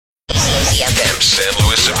Rocky FM, San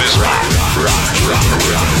Luis Obispo.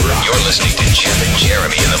 You're listening to Jeff and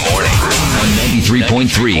Jeremy in the morning on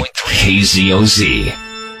 93.3 KZOZ.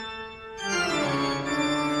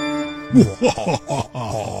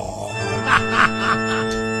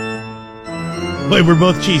 Boy, we're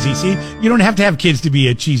both cheesy. See, you don't have to have kids to be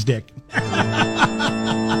a cheese dick. Good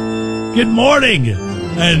morning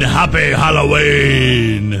and happy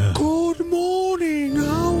Halloween. Good morning.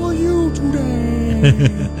 How are you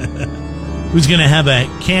today? Who's going to have a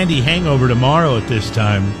candy hangover tomorrow at this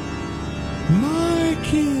time? My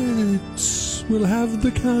kids will have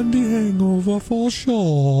the candy hangover for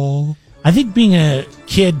sure. I think being a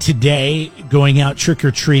kid today, going out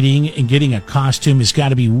trick-or-treating and getting a costume has got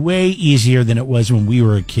to be way easier than it was when we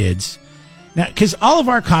were kids. Now, because all of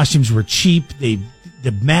our costumes were cheap. The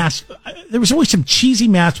mask, there was always some cheesy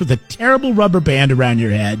mask with a terrible rubber band around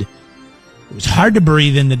your head. It was hard to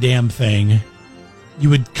breathe in the damn thing. You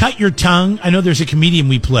would cut your tongue. I know there's a comedian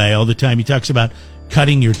we play all the time. He talks about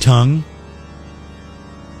cutting your tongue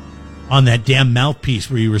on that damn mouthpiece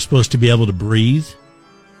where you were supposed to be able to breathe.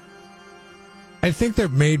 I think they're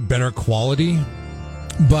made better quality,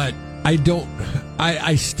 but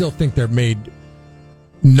I still think they're made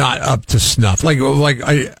not up to snuff. Like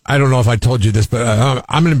I don't know if I told you this, but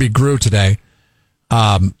I'm going to be Gru today.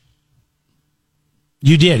 You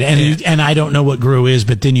did, and I don't know what Gru is,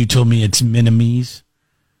 but then you told me it's Minime's.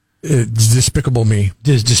 It's Despicable Me.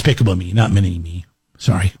 It's Despicable Me, not Mini-Me.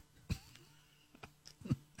 Sorry.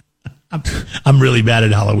 I'm really bad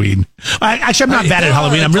at Halloween. Actually, I'm not bad at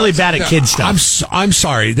Halloween. I'm really bad at kid stuff. I'm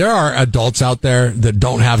sorry. There are adults out there that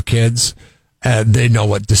don't have kids, and they know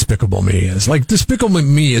what Despicable Me is. Like, Despicable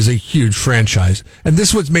Me is a huge franchise. And this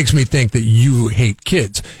is what makes me think that you hate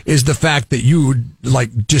kids, is the fact that you,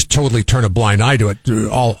 like, just totally turn a blind eye to it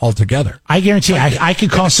altogether. I guarantee I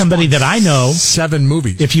could call somebody that I know 7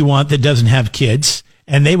 movies, if you want, that doesn't have kids,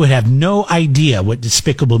 and they would have no idea what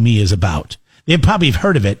Despicable Me is about. They'd probably have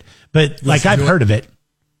heard of it, but I've heard of it.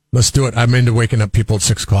 Let's do it. I'm into waking up people at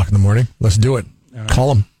 6 o'clock in the morning. Let's do it. Right.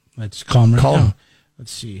 Call them. Let's call them. Call them.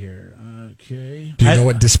 Let's see here. Okay. Do you know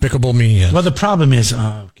what Despicable Me is? Well, the problem is,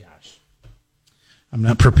 oh gosh, I'm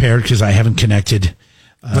not prepared because I haven't connected.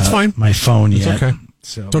 That's fine. My phone yet. It's okay.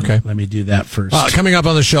 So it's okay. Let me do that first. Coming up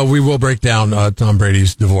on the show, we will break down Tom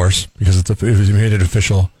Brady's divorce because it was made it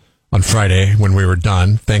official on Friday when we were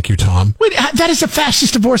done. Thank you, Tom. Wait, that is the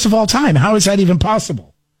fastest divorce of all time. How is that even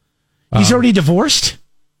possible? He's already divorced?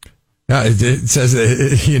 It says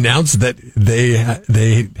he announced that they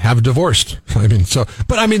have divorced.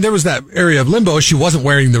 But there was that area of limbo. She wasn't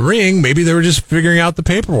wearing the ring. Maybe they were just figuring out the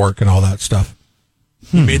paperwork and all that stuff.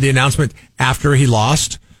 He made the announcement after he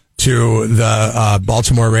lost to the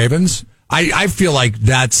Baltimore Ravens. I feel like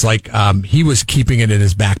that's like he was keeping it in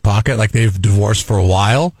his back pocket, like they've divorced for a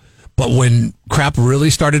while. But when crap really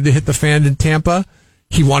started to hit the fan in Tampa,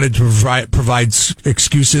 he wanted to provide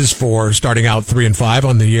excuses for starting out 3-5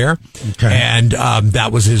 on the year. Okay. And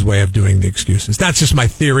that was his way of doing the excuses. That's just my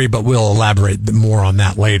theory, but we'll elaborate more on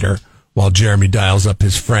that later while Jeremy dials up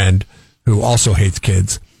his friend who also hates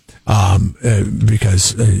kids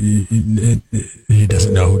because he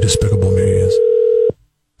doesn't know who Despicable Me is.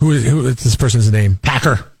 Who is this person's name?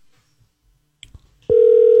 Packer.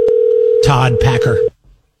 Todd Packer.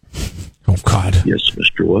 Oh, God. Yes,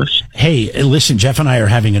 Mr. West. Hey, listen, Jeff and I are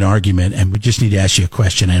having an argument, and we just need to ask you a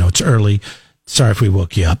question. I know it's early. Sorry if we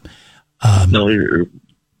woke you up. No,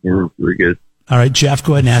 we're good. All right, Jeff,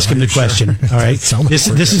 go ahead and ask him the question. All right. This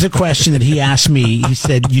is a question that he asked me. He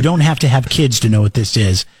said, you don't have to have kids to know what this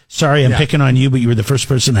is. Sorry, I'm picking on you, but you were the first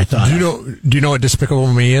person I thought of. Do you know what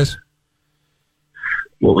Despicable Me is?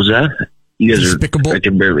 What was that? You guys I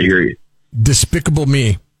can barely hear you. Despicable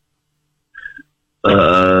Me.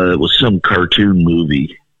 It was some cartoon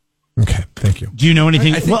movie. Okay, thank you. Do you know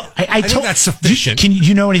anything? I think that's sufficient. Do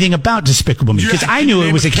you know anything about Despicable Me? Because I knew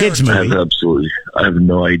it was a kid's movie. I have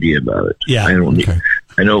no idea about it. Yeah. I know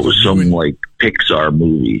it was some like Pixar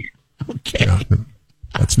movie. Okay. Yeah,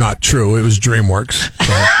 that's not true. It was DreamWorks.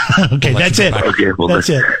 So okay, that's it. Okay, well, that's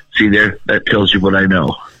it. See there? That tells you what I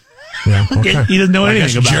know. Yeah, okay. He doesn't know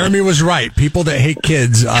anything about Jeremy it. was right. People that hate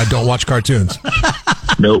kids don't watch cartoons.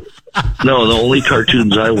 Nope. No, the only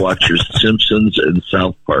cartoons I watch are Simpsons and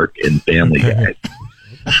South Park and Family Guy.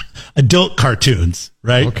 Adult cartoons,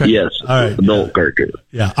 right? Okay. Yes. All right. Adult cartoons.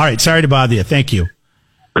 Yeah. All right. Sorry to bother you. Thank you.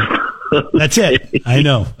 That's it. I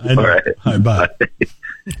know. All right. All right. Bye.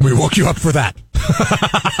 We woke you up for that.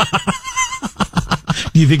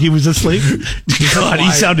 Do you think he was asleep? God,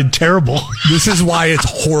 he sounded terrible. This is why it's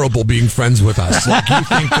horrible being friends with us. Like, you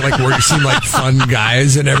think like we seem like fun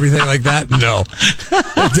guys and everything like that? No,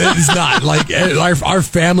 it's not. Like our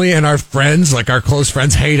family and our friends, like our close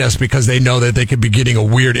friends, hate us because they know that they could be getting a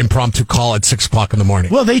weird impromptu call at 6 o'clock in the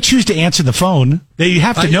morning. Well, they choose to answer the phone. They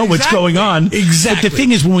have to know what's going on. Exactly. But the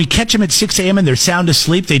thing is, when we catch them at 6 a.m. and they're sound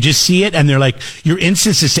asleep, they just see it and they're like, your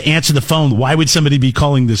instinct is to answer the phone. Why would somebody be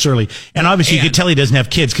calling this early? And obviously, you can tell he doesn't have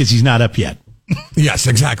kids because he's not up yet. Yes,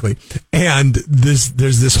 exactly. And there's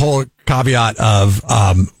this whole caveat of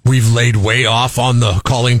we've laid way off on the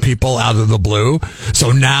calling people out of the blue.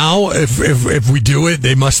 So now if we do it,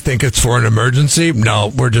 they must think it's for an emergency.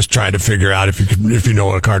 No, we're just trying to figure out if you know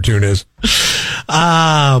what a cartoon is.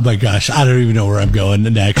 Oh my gosh, I don't even know where I'm going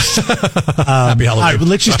next. Happy Halloween. All right, well,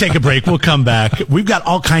 let's just take a break. We'll come back. We've got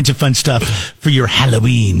all kinds of fun stuff for your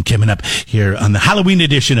Halloween coming up here on the Halloween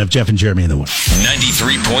edition of Jeff and Jeremy in the Morning.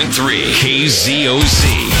 93.3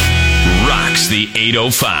 KZOZ rocks the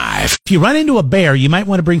 805. If you run into a bear, you might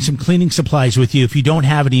want to bring some cleaning supplies with you if you don't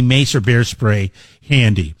have any mace or bear spray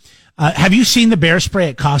handy. Have you seen the bear spray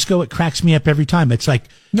at Costco? It cracks me up every time. It's like,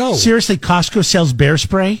 no. Seriously, Costco sells bear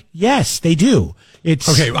spray? Yes, they do. It's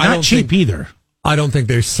not cheap either. I don't think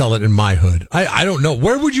they sell it in my hood. I don't know.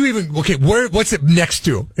 Where would you even, what's it next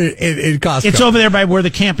to in Costco? It's over there by where the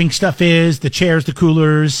camping stuff is, the chairs, the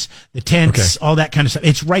coolers, the tents, all that kind of stuff.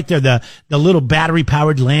 It's right there, the little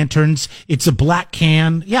battery-powered lanterns. It's a black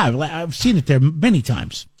can. Yeah, I've seen it there many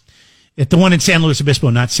times. At the one in San Luis Obispo,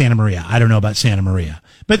 not Santa Maria. I don't know about Santa Maria.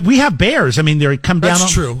 But we have bears. I mean, they come down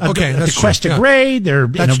that's true. At the Cuesta Grey. They're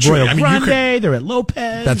in a Royal Grande. They're at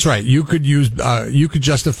Lopez. That's right. You could you could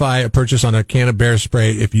justify a purchase on a can of bear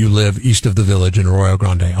spray if you live east of the village in Royal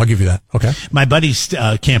Grande. I'll give you that. Okay. My buddy's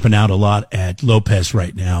camping out a lot at Lopez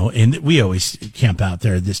right now, and we always camp out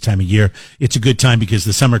there this time of year. It's a good time because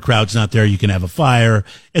the summer crowd's not there. You can have a fire,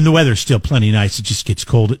 and the weather's still plenty nice. It just gets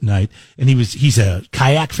cold at night. And he's a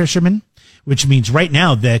kayak fisherman, which means right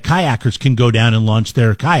now the kayakers can go down and launch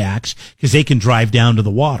their kayaks because they can drive down to the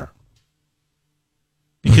water.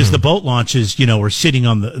 Because the boat launches, are sitting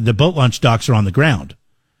on the boat launch docks are on the ground.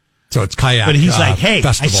 So it's kayak. But he's like, hey,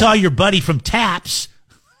 festival. I saw your buddy from Taps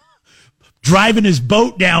driving his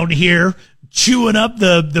boat down here, chewing up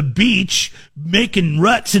the beach, making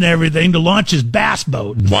ruts and everything to launch his bass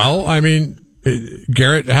boat. Well, I mean,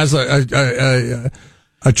 Garrett has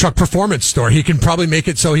a truck performance store. He can probably make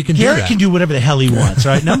it so he can do that. Garrett can do whatever the hell he wants.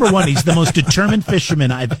 All right. Number one, he's the most determined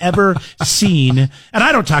fisherman I've ever seen. And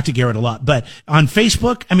I don't talk to Garrett a lot, but on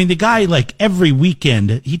Facebook, I mean, the guy, like every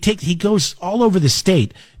weekend, he goes all over the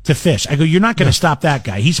state to fish. I go, you're not going to stop that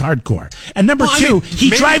guy. He's hardcore. And number two,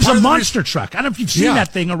 he drives a monster truck. I don't know if you've seen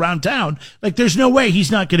that thing around town. Like, there's no way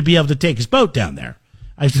he's not going to be able to take his boat down there.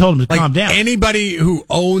 I told him to calm down. Anybody who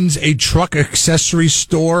owns a truck accessory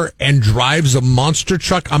store and drives a monster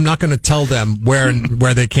truck, I'm not going to tell them where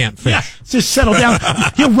they can't fish. Yeah, just settle down.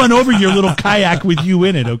 He'll run over your little kayak with you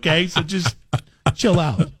in it, okay? So just chill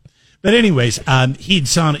out. But anyways, he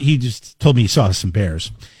just told me he saw some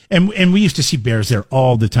bears. And we used to see bears there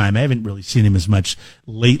all the time. I haven't really seen him as much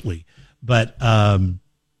lately. But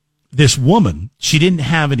this woman, she didn't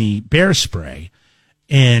have any bear spray.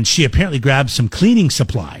 And she apparently grabbed some cleaning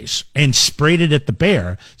supplies and sprayed it at the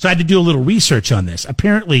bear. So I had to do a little research on this.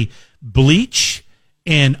 Apparently, bleach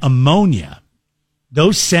and ammonia,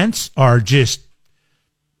 those scents are just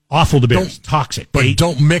awful to bears, toxic. But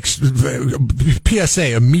don't mix.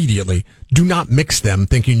 PSA immediately. Do not mix them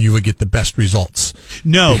thinking you would get the best results.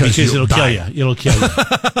 No, because it'll kill you. It'll kill you.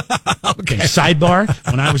 Okay.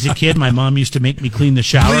 Sidebar, when I was a kid, my mom used to make me clean the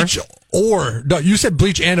shower. You said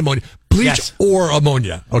bleach and ammonia. Bleach or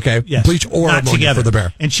ammonia, okay? Yes. Bleach or Not ammonia together. for the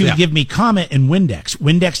bear. And she would give me Comet and Windex.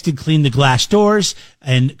 Windex to clean the glass doors,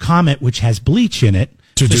 and Comet, which has bleach in it,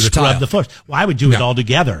 to do the scrub tile. the floors. Well, I would do it all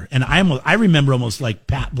together, and I remember almost like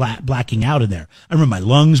blacking out in there. I remember my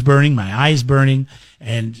lungs burning, my eyes burning,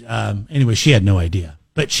 and anyway, she had no idea.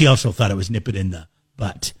 But she also thought it was nip it in the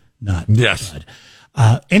butt, not blood.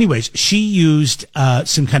 Anyways, she used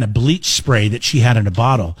some kind of bleach spray that she had in a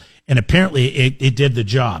bottle, and apparently it did the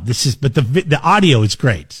job. But the audio is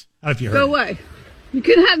great. I don't know if you heard. Go away. You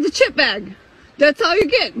can have the chip bag. That's all you're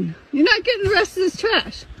getting. You're not getting the rest of this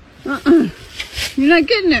trash. You're not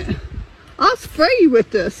getting it. I'll spray you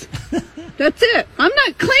with this. That's it. I'm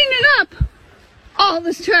not cleaning up all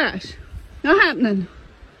this trash. Not happening.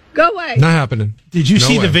 Go away. Not happening. Did you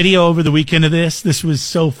see the video over the weekend of this? This was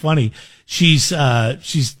so funny. She's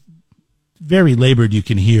very labored, you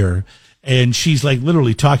can hear, and she's like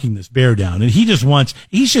literally talking this bear down. And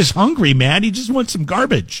he's just hungry, man. He just wants some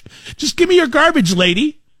garbage. Just give me your garbage,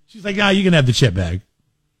 lady. She's like, you can have the chip bag.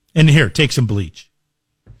 And here, take some bleach.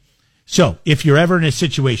 So if you're ever in a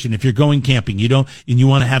situation, if you're going camping, and you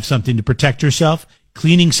want to have something to protect yourself,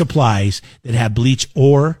 cleaning supplies that have bleach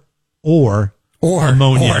or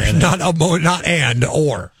ammonia.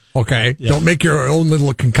 Or. Okay? Yeah. Don't make your own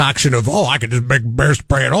little concoction of, I could just make bear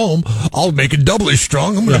spray at home. I'll make it doubly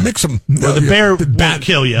strong. I'm going to mix them. Well, the bear won't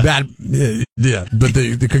kill you. But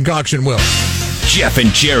the concoction will. Jeff and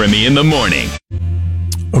Jeremy in the morning.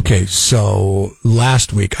 Okay, so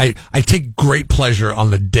last week, I take great pleasure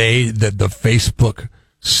on the day that the Facebook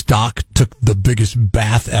stock took the biggest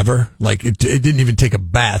bath ever. Like, it didn't even take a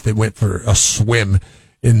bath. It went for a swim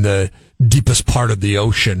in the deepest part of the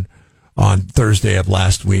ocean on Thursday of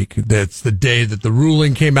last week. That's the day that the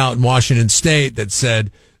ruling came out in Washington State that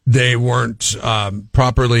said they weren't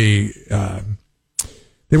properly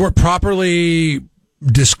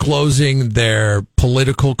disclosing their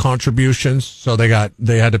political contributions, so they had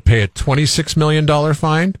to pay a $26 million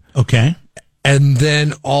fine. Okay. And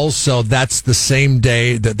then also, that's the same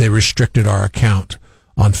day that they restricted our account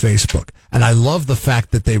on Facebook. And I love the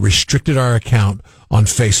fact that they restricted our account on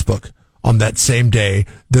Facebook on that same day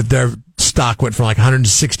that their stock went from like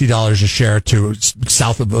 $160 a share to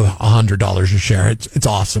south of $100 a share. It's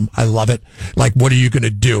awesome. I love it. Like, what are you going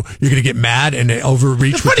to do? You're going to get mad and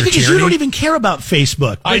overreach with your tyranny? The funny thing is, you don't even care about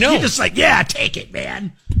Facebook. I know. You're just like, yeah, take it,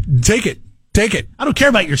 man. Take it. I don't care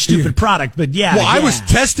about your stupid product, but yeah. Well, I was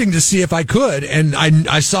testing to see if I could, and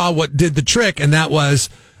I saw what did the trick, and that was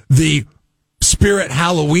the Spirit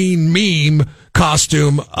Halloween meme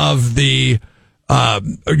costume of the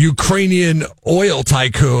Ukrainian oil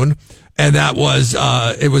tycoon, and that was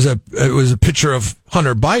it was a picture of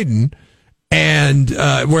Hunter Biden and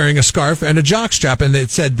wearing a scarf and a jockstrap, and it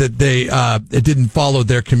said that it didn't follow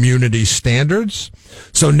their community standards.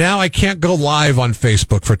 So now I can't go live on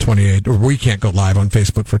Facebook for 28, or we can't go live on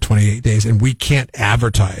Facebook for 28 days, and we can't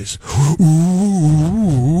advertise.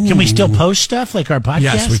 Can we still post stuff like our podcast?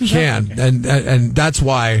 Yes, we can, okay. And that's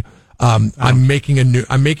why I'm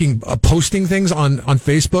making posting things on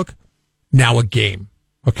Facebook now a game.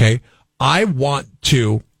 Okay, I want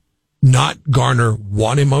to not garner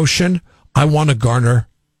one emotion. I want to garner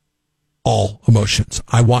all emotions.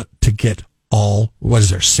 I want to get all,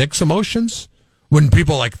 6 emotions? When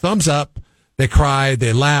people like thumbs up, they cry,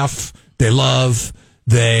 they laugh, they love,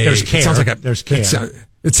 there's care. There's care.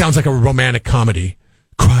 It sounds like a romantic comedy.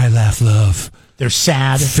 Cry, laugh, love. There's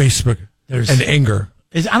sad. Facebook. And anger.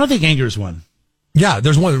 I don't think anger is one. Yeah,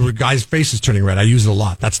 there's one where the guy's face is turning red. I use it a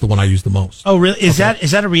lot. That's the one I use the most. Oh, really? Is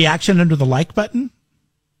that a reaction under the like button?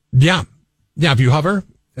 Yeah. Yeah, if you hover,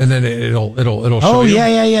 and then it'll show you.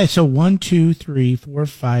 Oh, yeah. So 1, 2, 3, 4,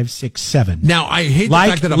 5, 6, 7. Now, I hate the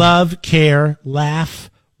fact that love, care, laugh,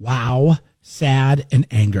 wow, sad, and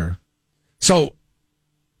anger. So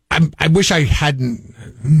I wish I hadn't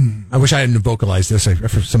vocalized this. I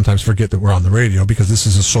sometimes forget that we're on the radio because this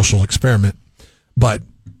is a social experiment. But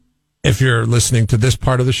if you're listening to this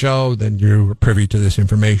part of the show, then you're privy to this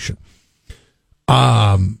information.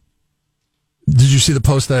 Did you see the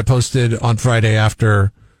post that I posted on Friday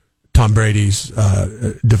after Tom Brady's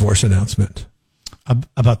divorce announcement?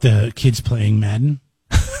 About the kids playing Madden?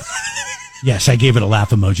 Yes, I gave it a laugh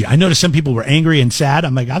emoji. I noticed some people were angry and sad.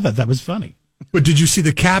 I'm like, I thought that was funny. But did you see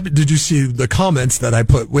Did you see the comments that I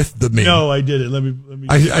put with the meme? No, I didn't. Let me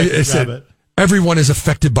I said, it. Everyone is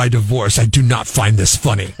affected by divorce. I do not find this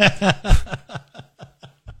funny.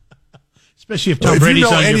 Especially if Tom Brady's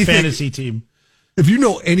on your fantasy team. If you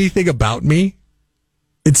know anything about me,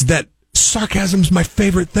 it's that sarcasm's my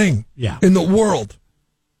favorite thing in the world.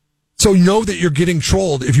 So know that you're getting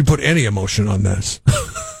trolled if you put any emotion on this.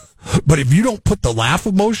 But if you don't put the laugh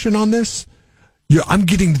emotion on this, I'm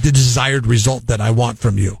getting the desired result that I want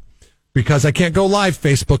from you. Because I can't go live,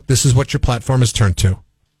 Facebook. This is what your platform has turned to.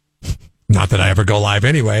 Not that I ever go live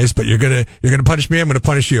anyways, but you're gonna punish me, I'm gonna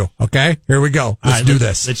punish you. Okay? Here we go. Let's do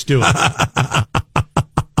this. Let's do it.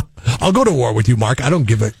 I'll go to war with you, Mark. I don't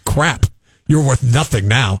give a crap. You're worth nothing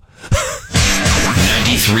now.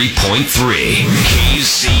 93.3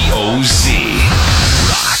 KZOZ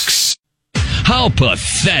rocks. How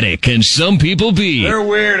pathetic can some people be? They're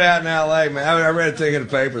weird out in L.A., man. I read a thing in the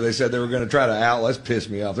paper. They said they were going to try to outlaw. This pissed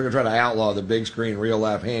me off. They're going to try to outlaw the big screen, real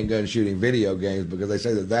life handgun shooting video games because they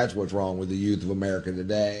say that that's what's wrong with the youth of America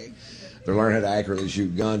today. They're learning how to accurately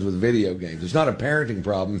shoot guns with video games. It's not a parenting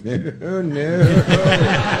problem. No.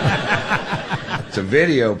 It's a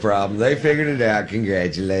video problem. They figured it out.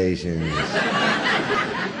 Congratulations.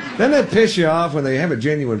 Doesn't that piss you off when they have a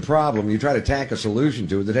genuine problem? You try to tack a solution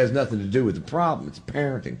to it that has nothing to do with the problem. It's a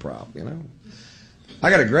parenting problem, you know? I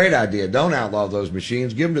got a great idea. Don't outlaw those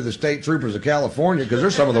machines. Give them to the state troopers of California because they're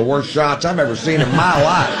some of the worst shots I've ever seen in my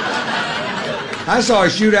life. I saw a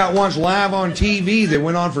shootout once live on TV that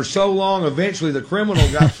went on for so long, eventually the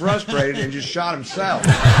criminal got frustrated and just shot himself.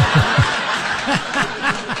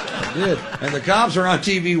 Did. And the cops are on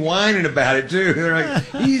TV whining about it, too. They're like,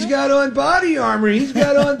 he's got on body armor. He's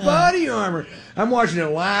got on body armor. I'm watching it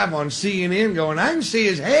live on CNN going, I can see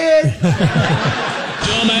his head.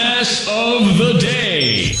 Dumbass of the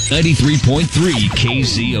day. 93.3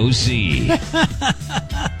 KZOZ.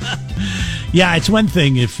 Yeah, it's one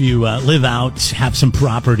thing if you live out, have some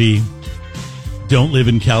property, don't live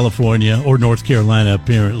in California or North Carolina,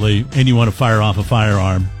 apparently, and you want to fire off a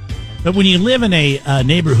firearm. But when you live in a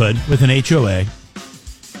neighborhood with an HOA,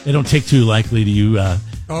 they don't take too likely to you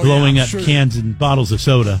blowing up cans and bottles of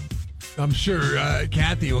soda. I'm sure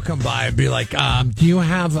Kathy will come by and be like, do you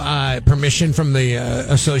have permission from the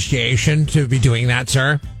association to be doing that,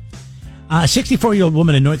 sir? A 64-year-old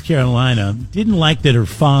woman in North Carolina didn't like that her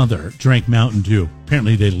father drank Mountain Dew.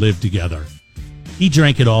 Apparently they lived together. He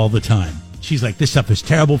drank it all the time. She's like, this stuff is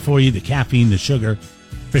terrible for you, the caffeine, the sugar.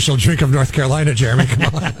 Official drink of North Carolina, Jeremy.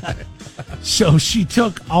 Come on. So she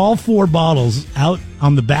took all 4 bottles out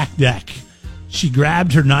on the back deck. She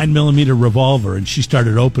grabbed her 9mm revolver and she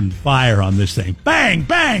started opening fire on this thing. Bang,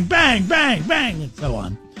 bang, bang, bang, bang, and so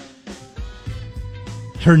on.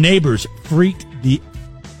 Her neighbors freaked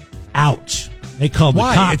out. They called the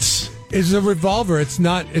cops. It's a revolver. It's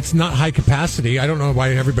not high capacity. I don't know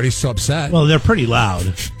why everybody's so upset. Well, they're pretty loud.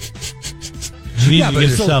 She needs to get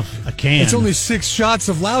herself a can. It's only 6 shots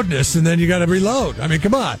of loudness, and then you got to reload. I mean,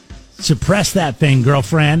 come on. Suppress that thing,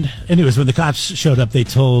 girlfriend. Anyways, when the cops showed up, they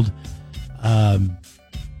told her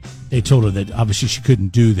that obviously she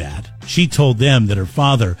couldn't do that. She told them that her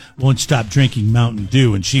father won't stop drinking Mountain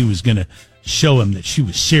Dew, and she was going to show him that she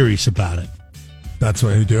was serious about it. That's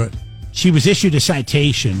why you do it. She was issued a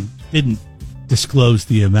citation, didn't disclose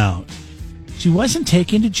the amount. She wasn't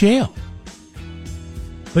taken to jail.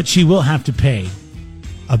 But she will have to pay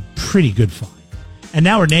a pretty good fine. And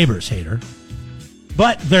now her neighbors hate her.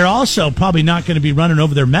 But they're also probably not going to be running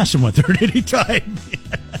over there messing with her at any time.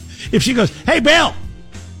 If she goes, hey, Bill,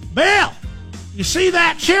 you see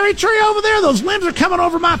that cherry tree over there? Those limbs are coming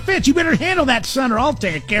over my fence. You better handle that, son, or I'll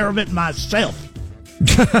take care of it myself.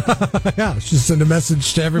 Yeah, just send a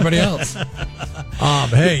message to everybody else.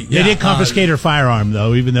 Hey, they did confiscate her firearm,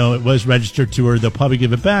 though, even though it was registered to her. They'll probably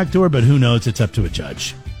give it back to her, but who knows? It's up to a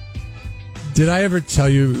judge. Did I ever tell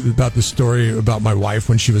you about the story about my wife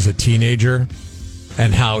when she was a teenager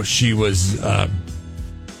and how she was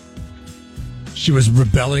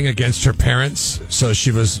rebelling against her parents? So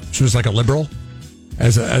she was like a liberal,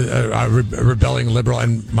 as a rebelling liberal,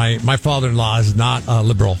 and my father-in-law is not a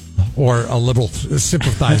liberal or a liberal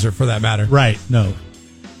sympathizer for that matter. Right? No.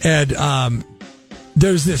 And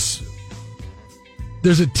there's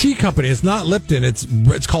a tea company. It's not Lipton.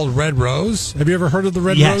 It's called Red Rose. Have you ever heard of the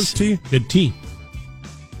Red Rose tea? Good tea.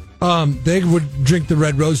 They would drink the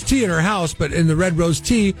Red Rose tea in her house, but in the Red Rose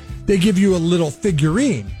tea, they give you a little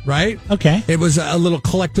figurine, right? Okay. It was a little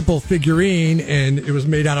collectible figurine, and it was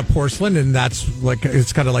made out of porcelain, and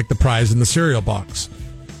it's kind of like the prize in the cereal box.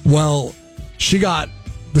 Well, she got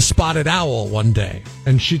the spotted owl one day,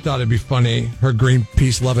 and she thought it'd be funny. Her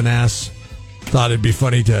Greenpeace loving ass thought it'd be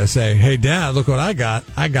funny to say, hey, Dad, look what I got.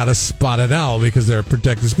 I got a spotted owl because they're a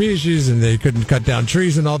protected species, and they couldn't cut down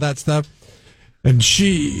trees and all that stuff. And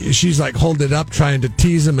she's like holding it up, trying to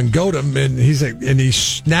tease him and goad him, and he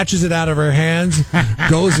snatches it out of her hands,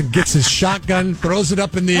 goes and gets his shotgun, throws it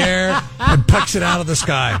up in the air, and pucks it out of the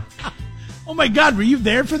sky. Oh my God, were you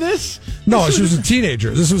there for this? No, she was a teenager.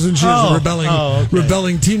 This was when she was a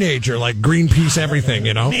rebelling teenager, like Greenpeace everything,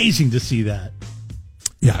 you know. Amazing to see that.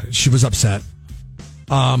 Yeah, she was upset.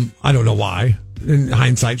 I don't know why. In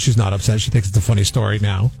hindsight, she's not upset. She thinks it's a funny story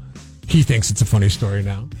now. He thinks it's a funny story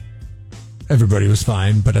now. Everybody was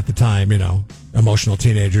fine, but at the time, you know, emotional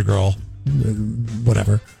teenager girl,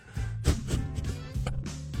 whatever.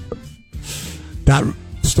 That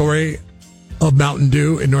story of Mountain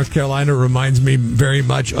Dew in North Carolina reminds me very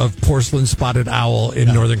much of porcelain spotted owl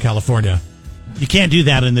in Northern California. You can't do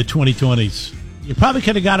that in the 2020s. You probably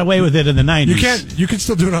could have got away with it in the 90s. You can't. You can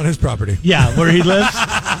still do it on his property. Yeah, where he lives.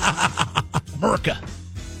 America.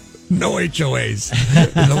 No HOAs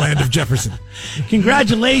in the land of Jefferson.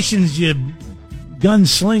 Congratulations, you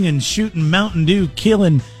gunslinging, shooting, Mountain Dew,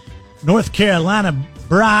 killing North Carolina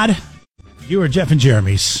broad. You are Jeff and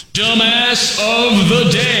Jeremy's Dumbass of the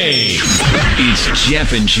Day. It's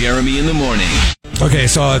Jeff and Jeremy in the morning. Okay,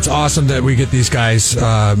 so it's awesome that we get these guys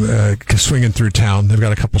swinging through town. They've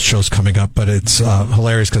got a couple shows coming up, but it's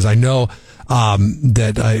hilarious because I know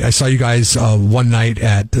that I saw you guys one night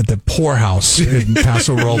at the Poorhouse in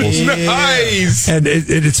Paso Robles. Nice. And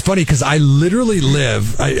it's funny because I literally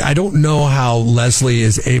live. I don't know how Leslie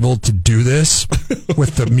is able to do this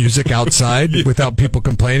with the music outside without people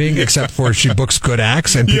complaining, except for she books good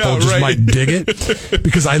acts and people might dig it.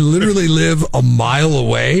 Because I literally live a mile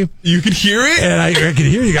away. You could hear it, and I could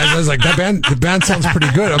hear you guys. I was like, the band sounds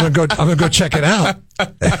pretty good. I'm gonna go check it out.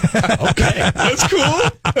 Okay, that's cool.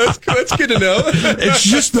 That's good to know. It's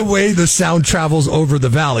just the way the sound travels over the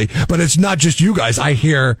valley, but it's not just you guys. I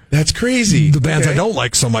hear that's crazy. The bands I don't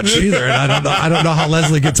like so much either, and I don't know how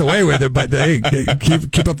Leslie gets away with it. But hey,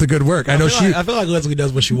 keep up the good work. I feel like Leslie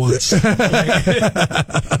does what she wants.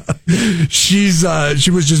 She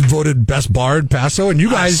was just voted best bard Paso, and you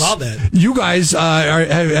guys I saw that. You guys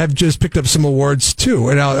have just picked up some awards too.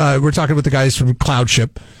 And we're talking with the guys from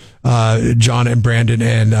Cloudship. John and Brandon,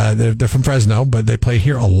 and they're from Fresno, but they play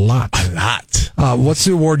here a lot. What's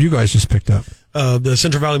the award you guys just picked up? The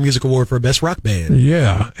Central Valley Music Award for Best Rock Band.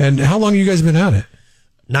 Yeah. And how long have you guys been at it?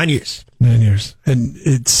 9 years. 9 years. And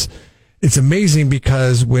it's amazing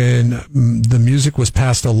because when the music was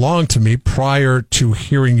passed along to me prior to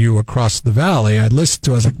hearing you across the valley, I listened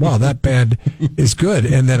to it. I was like, wow, that band is good.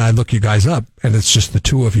 And then I look you guys up, and it's just the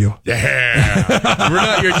two of you. Yeah. We're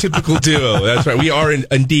not your typical duo. That's right. We are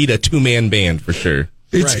indeed a two-man band for sure.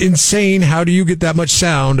 It's insane. How do you get that much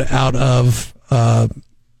sound out of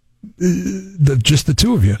just the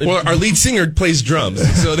two of you? Well, our lead singer plays drums,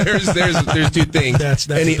 so there's two things. That's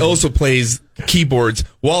and he also plays keyboards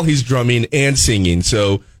while he's drumming and singing.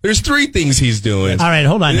 So there's three things he's doing. All right,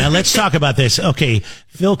 hold on. Now let's talk about this. Okay,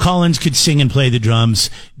 Phil Collins could sing and play the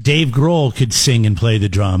drums. Dave Grohl could sing and play the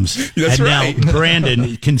drums. That's and right. Now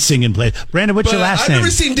Brandon can sing and play. Brandon, what's your last name? I've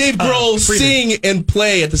never seen Dave Grohl sing and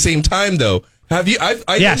play at the same time, though. Have you?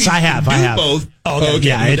 Yes, I have. I have both. Oh, okay.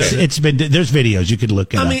 Yeah, it's been. There's videos you could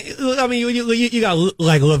look at. I mean, you got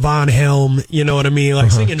like Levon Helm. You know what I mean?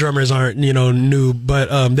 Like singing drummers aren't new,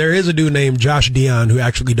 but there is a dude named Josh Dion who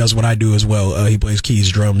actually does what I do as well. He plays keys,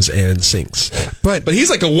 drums, and sings. But he's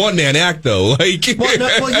like a one man act though. Like he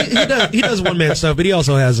does one man stuff, but he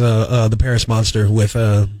also has the Paris Monster with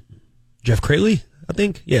Jeff Crayley, I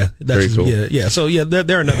think. Yeah, that's very cool. Yeah. So yeah,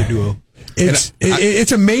 they're another duo.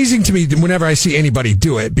 It's amazing to me whenever I see anybody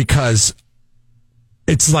do it because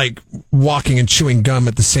it's like walking and chewing gum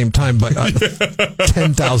at the same time, but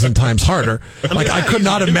 10,000 times harder. Like I could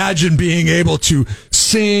not imagine being able to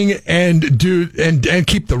sing and do and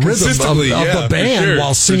keep the rhythm of the band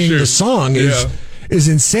while singing the song is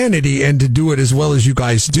insanity, and to do it as well as you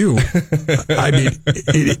guys do, I mean,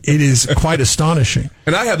 it is quite astonishing.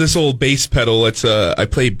 And I have this old bass pedal. It's I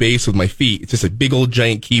play bass with my feet. It's just a big old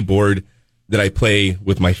giant keyboard that I play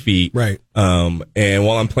with my feet. Right. And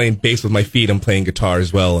while I'm playing bass with my feet, I'm playing guitar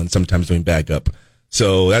as well, and sometimes doing backup.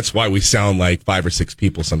 So that's why we sound like 5 or 6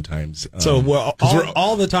 people sometimes. So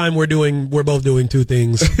all the time we're both doing two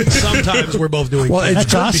things. Sometimes we're both doing. Well,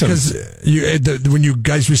 it's awesome because when you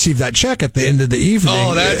guys receive that check at the end of the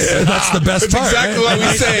evening, that's the best part. Exactly what we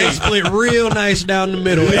say. They split real nice down the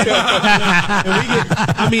middle.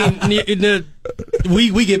 And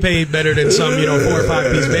we get paid better than some 4 or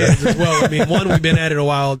 5 piece bands as well. I mean, one, we've been at it a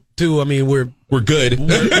while. Two, I mean, we're good. We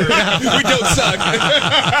don't suck.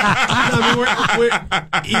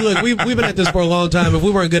 Look, we've been at this for a long time. If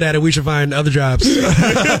we weren't good at it, we should find other jobs. You know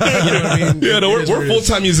what I mean? Yeah, no, we're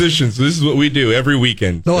full-time musicians. So this is what we do every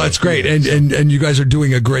weekend. No, that's great, and you guys are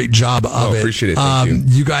doing a great job of it. Appreciate it. Thank you.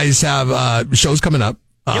 You guys have shows coming up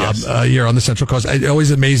Yes. Here on the Central Coast. It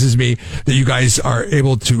always amazes me that you guys are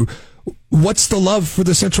able to. What's the love for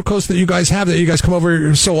the Central Coast that you guys have, that you guys come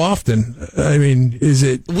over so often? I mean, is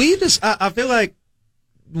it? I feel like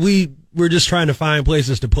we're just trying to find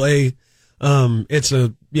places to play.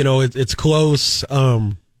 It's close.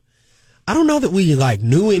 I don't know that we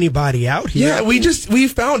knew anybody out here. Yeah, we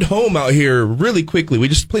found home out here really quickly. We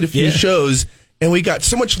just played a few shows and we got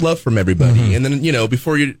so much love from everybody. Mm-hmm. And then,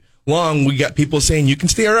 before long, we got people saying, you can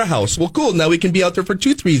stay at our house. Well, cool. Now we can be out there for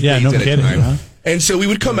 2-3 days at a time. Huh? And so we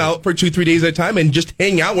would come out for 2-3 days at a time and just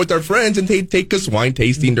hang out with our friends, and they'd take us wine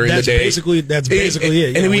tasting during the day. That's basically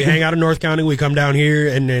it. And we hang out in North County. We come down here,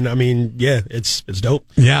 and then it's dope.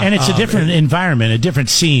 Yeah, and it's a different environment, a different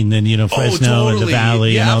scene than Fresno and the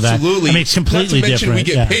Valley and all that. Absolutely. I mean, it's completely different. We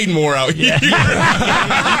get paid more out here. You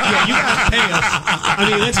guys pay us. I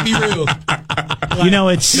mean, let's be real.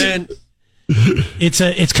 It's. Man,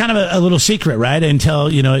 It's kind of a little secret, right? Until,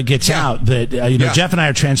 it gets out that, Jeff and I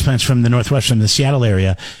are transplants from the Northwest, from the Seattle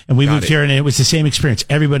area, and we moved here, and it was the same experience.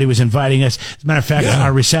 Everybody was inviting us. As a matter of fact,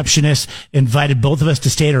 our receptionist invited both of us to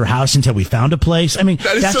stay at her house until we found a place. I mean,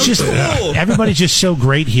 that's so just cool. Everybody's just so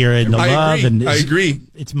great here, and the love. And I agree.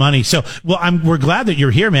 It's money. So, we're glad that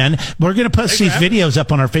you're here, man. We're going to post these videos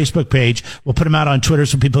up on our Facebook page. We'll put them out on Twitter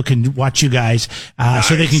so people can watch you guys,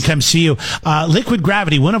 so they can come see you. Liquid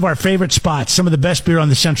Gravity, one of our favorite spots. Some of the best beer on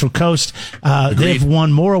the Central Coast. They've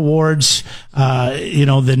won more awards,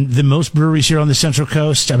 than most breweries here on the Central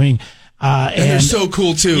Coast. I mean, and they're so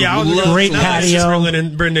cool too. Yeah, great patio.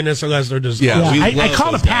 Brendan and Celeste are just I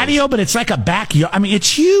call it a patio, but it's like a backyard. I mean, it's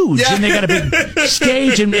huge, and they got a big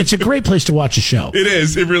stage, and it's a great place to watch a show. It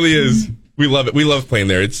is. It really is. We love it. We love playing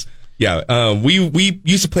there. We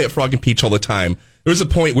used to play at Frog and Peach all the time. There was a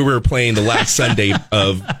point where we were playing the last Sunday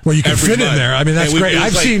of you can fit in there. I mean, that's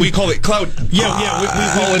great. We call it Cloud. We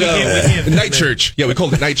call it Night Church. Yeah, we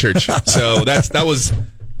called it Night Church. So that was.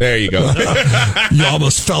 There you go. You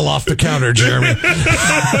almost fell off the counter, Jeremy.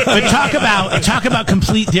 But talk about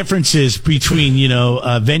complete differences between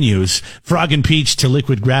venues. Frog and Peach to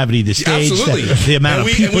Liquid Gravity, the stage, the amount of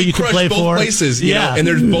people you can play both for. Places, and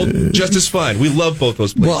they're both just as fun. We love both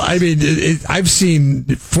those places. Well, I mean, I've seen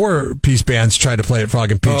 4-piece bands try to play at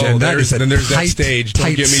Frog and Peach, and there's that stage.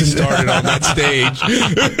 Don't get me started on that stage.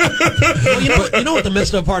 Well, you know what the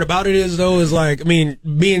messed up part about it is, though, is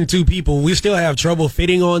being two people, we still have trouble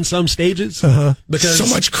fitting on some stages because so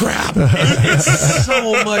much crap, it's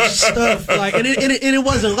so much stuff. And it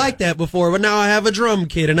wasn't like that before. But now I have a drum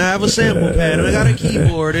kit, and I have a sample pad, and I got a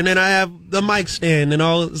keyboard, and then I have the mic stand, and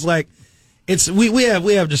all. It's we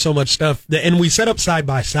have just so much stuff, and we set up side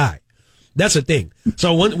by side. That's the thing.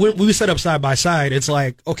 So when we set up side by side, it's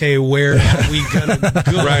like, okay, where are we gonna go?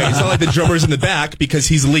 Right. It's not like the drummer's in the back because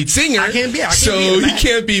he's the lead singer. I can't be. He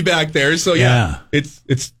can't be back there. So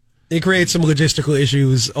it creates some logistical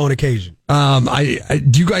issues on occasion.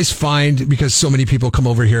 Do you guys find, because so many people come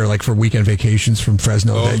over here for weekend vacations from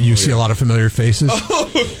Fresno, that you see a lot of familiar faces?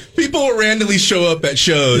 People will randomly show up at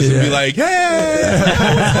shows and be like,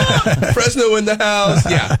 "Hey, Fresno in the house."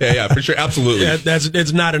 Yeah, for sure, absolutely. Yeah,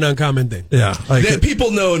 it's not an uncommon thing. Yeah,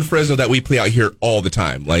 people know in Fresno that we play out here all the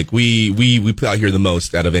time. We play out here the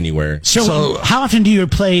most out of anywhere. So how often do you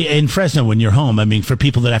play in Fresno when you're home? I mean, for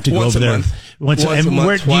people that have to go over there once a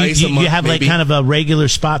month, twice a month. Do you have kind of a regular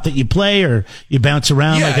spot that you play, or you bounce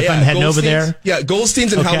around? If I'm heading over there. Yeah,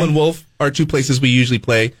 Goldstein's and Howlin' Wolf are two places we usually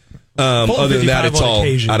play. Other than that, it's all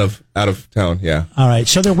out of town. Yeah. All right.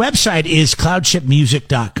 So their website is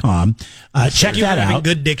cloudshipmusic.com. Check that out.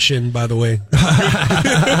 Good diction, by the way.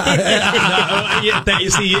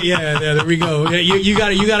 There we go. You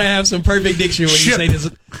gotta have some perfect diction when you say this.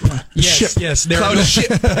 Yes. Cloud ship.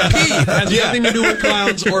 Has nothing to do with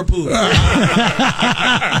clowns or poo. All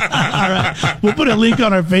right. We'll put a link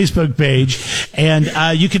on our Facebook page, and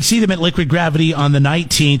you can see them at Liquid Gravity on the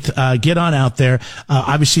 19th. Get on out there.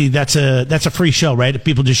 Obviously, that's a free show, right? If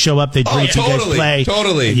people just show up, they drink, you guys play.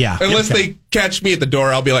 Totally. Yeah. Unless they catch me at the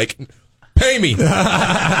door, I'll be like, pay me. We're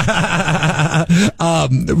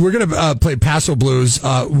gonna play Paso Blues.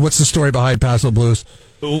 What's the story behind Paso Blues?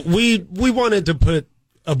 We wanted to put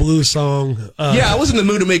a blues song. I was in the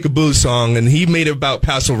mood to make a blues song, and he made it about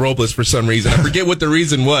Paso Robles for some reason. I forget what the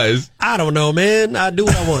reason was. I don't know, man. I do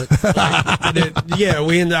what I want.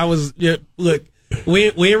 Look. We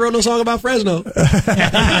ain't wrote no song about Fresno.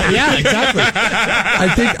 Yeah, exactly.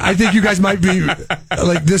 I think you guys might be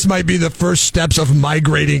this might be the first steps of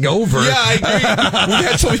migrating over. Yeah, I agree. We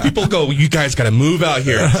had so many people go, "You guys got to move out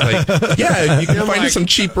here." It's like, you can find some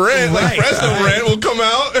cheap rent, Fresno rent will come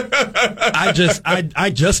out.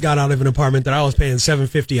 I just got out of an apartment that I was paying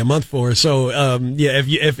 $750 a month for. So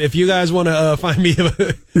if you guys want to find me, some.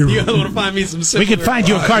 We could find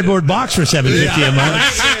you a cardboard box for $750 a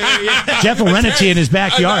month. Jeff will rent it to you in his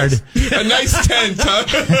backyard. A nice tent,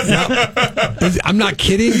 huh? I'm not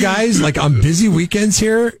kidding, guys. On busy weekends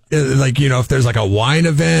here, if there's a wine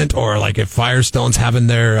event or if Firestone's having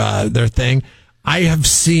their thing, I have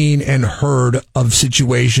seen and heard of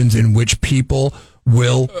situations in which people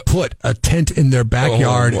will put a tent in their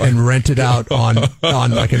backyard and rent it out on an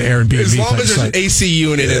Airbnb. As long as there's an AC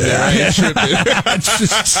unit in there, I ain't tripping.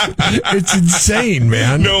 It's insane,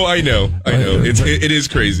 man. No, I know. It is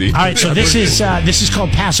crazy. All right, so this is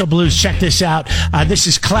called Paso Blues. Check this out. This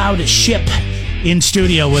is Cloud Ship in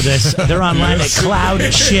studio with us. They're online at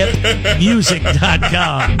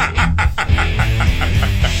cloudshipmusic.com.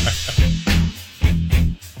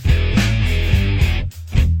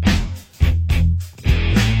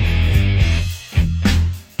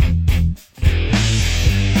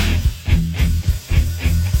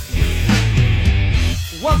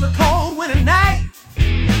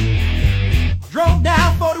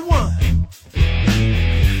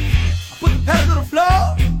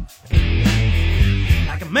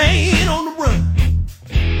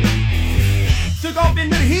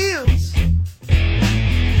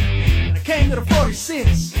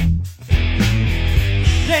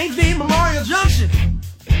 James Dean Memorial Junction,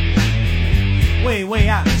 way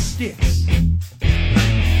out in the sticks.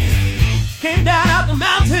 Came down out the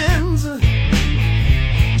mountains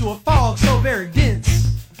to a fog so very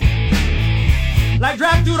dense, like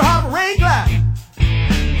driving through the heart of a rain cloud.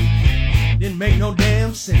 Didn't make no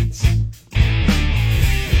damn sense.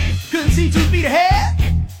 Couldn't see 2 feet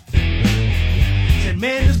ahead. Said,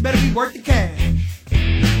 man, this better be worth the cash.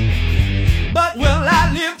 But will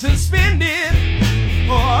I live to spend it,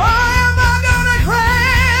 or am I gonna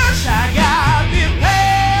crash? I got them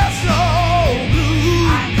Paso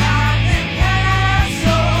blues. I got them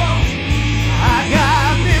Paso blues. I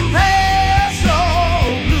got them Paso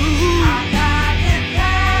blues. I got them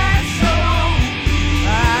Paso blues.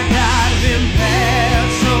 I got them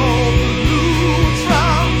Paso blues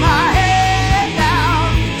from my head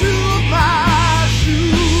down to my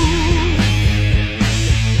shoes.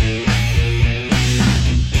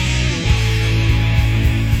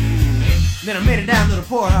 Then I made it down to the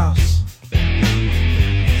poorhouse.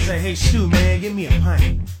 Say, hey, Stu, man, give me a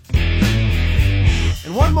pint.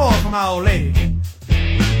 And one more for my old lady.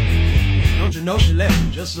 Don't you know she left me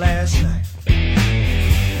just last night?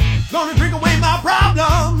 Gonna drink away my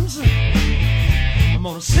problems. I'm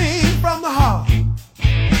gonna sing from the heart.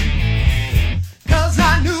 'Cause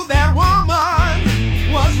I knew that woman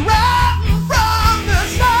was rotten from the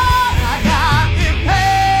start. I got them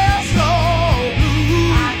Paso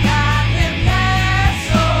blues. I got them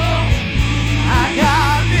Paso blues. I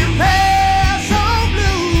got them Paso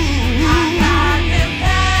blues. I got them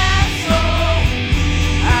Paso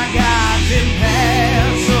blues. I got them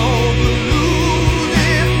Paso blues.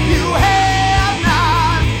 If you have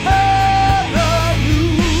not heard the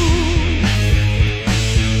news.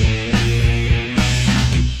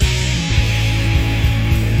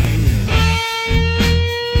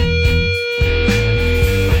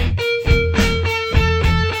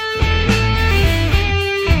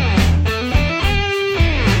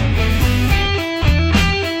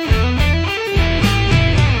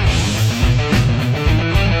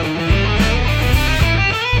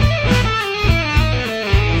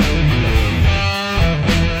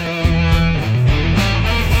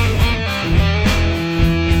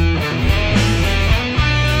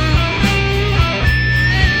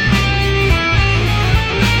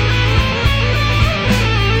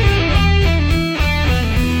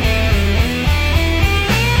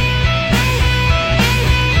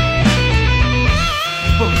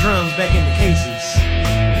 Put the drums back in the cases.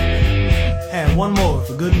 Had one more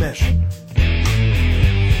for good measure.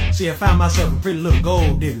 See, I found myself a pretty little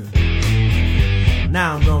gold digger.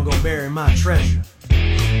 Now I'm gonna go bury my treasure.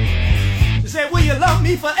 She said, will you love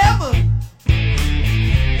me forever?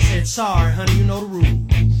 I said, sorry, honey, you know the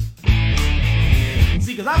rules.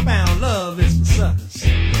 See, 'cause I found love is for suckers.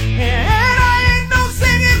 And I ain't no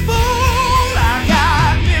singing fool. I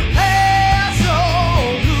got them Paso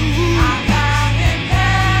blues. I got them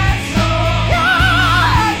Paso blues. I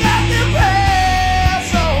got them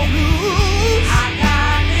Paso blues. I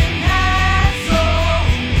got them Paso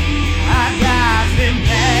blues. I got them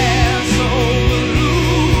Paso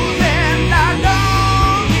blues. And I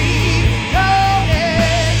don't need no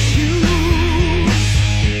excuse.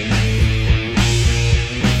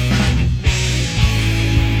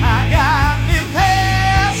 I got them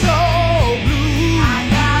Paso blues. I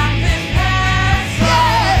got them Paso.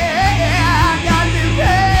 Yeah, I got them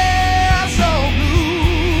Paso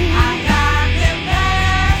blues. I got them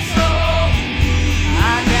Paso blues.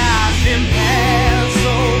 I got them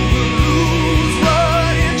Paso blues.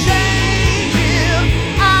 What a change if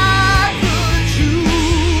I could choose.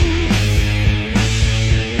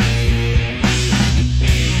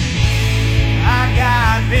 I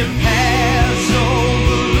got them Paso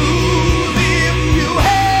blues. If you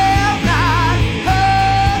have not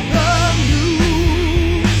heard the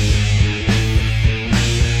news,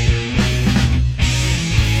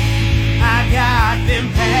 I got them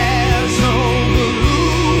Paso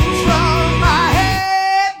blues from my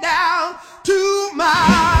head down to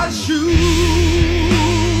my shoes.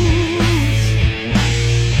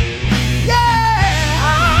 Yeah,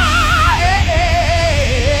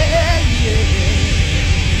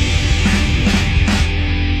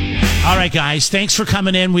 All right, guys. Thanks for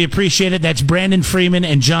coming in. We appreciate it. That's Brandon Freeman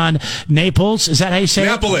and John Naples. Is that how you say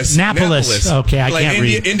Napolis. it? Napolis. Okay, I Like can't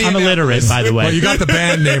read. I'm Indianapolis. illiterate, by the way. Well, you got the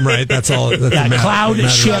band name right. That's all. That's Yeah, Cloud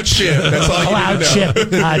Ship. Cloud Ship. That's all you Cloud need to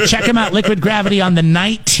Ship. Check them out, Liquid Gravity, on the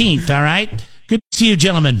 19th, all right? Good to see you,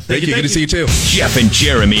 gentlemen. Thank you. Good to see you too. Jeff and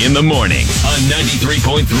Jeremy in the morning on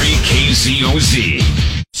 93.3 KZOZ.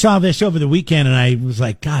 Saw this over the weekend, and I was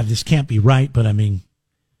like, God, this can't be right. But, I mean,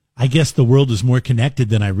 I guess the world is more connected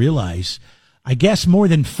than I realize. I guess more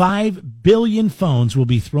than 5 billion phones will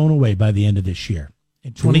be thrown away by the end of this year.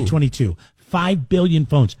 In 2022, 5 billion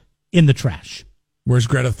phones in the trash. Where's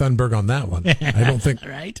Greta Thunberg on that one? I don't think.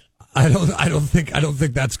 Right? I don't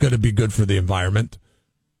think that's going to be good for the environment.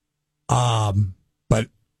 But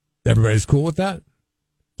everybody's cool with that.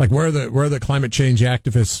 Like, where are the climate change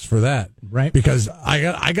activists for that? Right. Because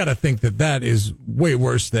I got to think that is way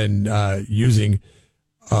worse than using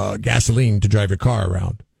gasoline to drive your car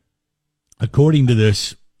around. According to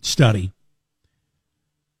this study,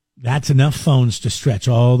 that's enough phones to stretch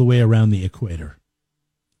all the way around the equator.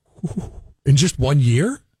 In just 1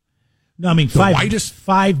 year? No, I mean,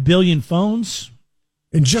 5 billion phones.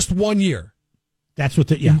 In just 1 year. That's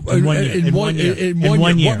what in 1 year. In one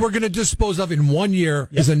year. What we're going to dispose of in 1 year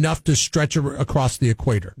is enough to stretch across the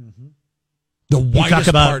equator. Mm-hmm. The widest you talk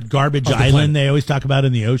about part garbage of the island planet. they always talk about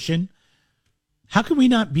in the ocean. How can we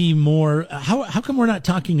not be more, how come we're not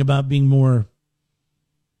talking about being more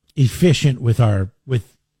efficient with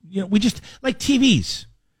we just, like TVs.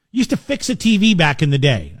 You used to fix a TV back in the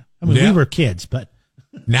day. I mean, we were kids, but.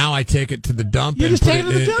 Now I take it to the dump You and just put take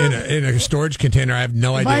it to the dump. in a storage container. I have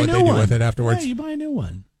no idea what they do with it afterwards. Yeah, you buy a new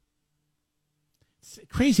one. It's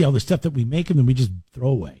crazy all the stuff that we make and then we just throw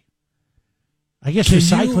away. I guess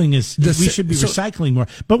recycling we should be recycling more.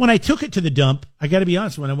 But when I took it to the dump, I got to be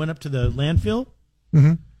honest, when I went up to the landfill,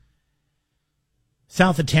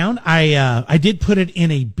 south of town, I did put it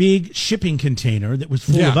in a big shipping container that was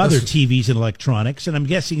full of other TVs and electronics, and I'm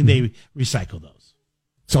guessing they recycle those.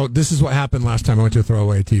 So this is what happened last time I went to throw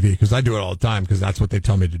away a TV, because I do it all the time because that's what they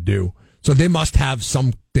tell me to do. So they must have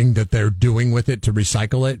something that they're doing with it to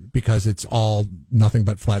recycle it, because it's all nothing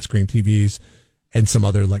but flat screen TVs and some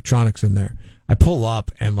other electronics in there. I pull up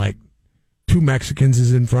and like 2 Mexicans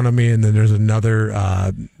is in front of me, and then there's another.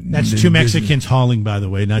 That's 2 Mexicans hauling, by the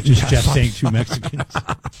way, not just Jeff saying 2 Mexicans.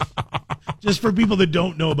 Just for people that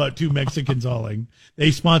don't know about 2 Mexicans hauling,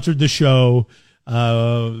 they sponsored the show.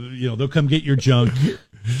 They'll come get your junk.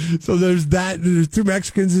 So there's 2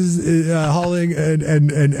 Mexicans is hauling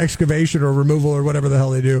and excavation or removal or whatever the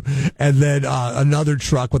hell they do, and then another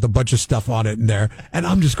truck with a bunch of stuff on it in there. And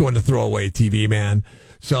I'm just going to throw away a TV, man.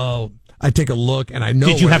 So I take a look, and I know.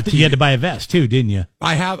 Did you have to? You had to buy a vest too, didn't you?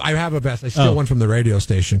 I have a vest. I stole one from the radio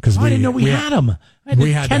station because I didn't know we had them. I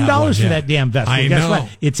had $10 for that damn vest. I guess know. what?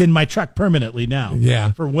 It's in my truck permanently now.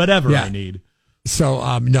 Yeah, for whatever I need.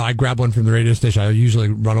 So, no, I grab one from the radio station. I usually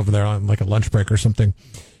run over there on like a lunch break or something.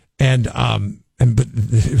 But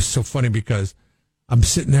it was so funny because I'm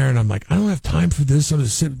sitting there and I'm like, I don't have time for this. I'm going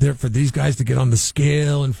to sit there for these guys to get on the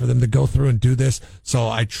scale and for them to go through and do this. So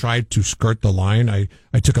I tried to skirt the line.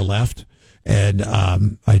 I took a left and,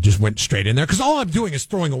 I just went straight in there because all I'm doing is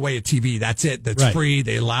throwing away a TV. That's it. That's free.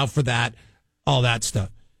 They allow for that, all that stuff.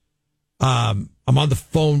 I'm on the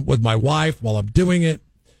phone with my wife while I'm doing it.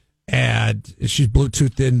 And she's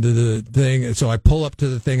Bluetoothed into the thing. And so I pull up to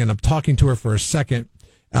the thing and I'm talking to her for a second,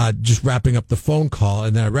 just wrapping up the phone call.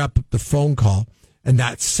 And then I wrap up the phone call. And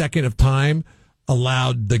that second of time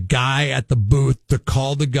allowed the guy at the booth to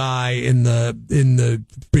call the guy in the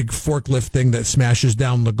big forklift thing that smashes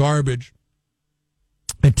down the garbage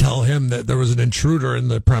and tell him that there was an intruder in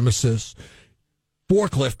the premises.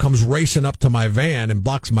 Forklift comes racing up to my van and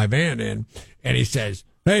blocks my van in. And he says,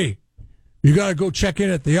 "Hey, you got to go check in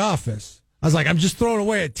at the office." I was like, "I'm just throwing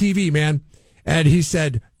away a TV, man." And he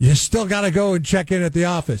said, "You still got to go and check in at the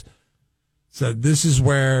office." So this is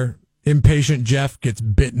where impatient Jeff gets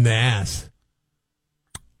bit in the ass.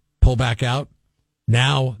 Pull back out.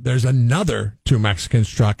 Now there's another 2 Mexicans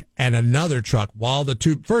truck and another truck while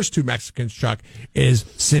the first 2 Mexicans truck is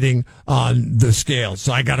sitting on the scale.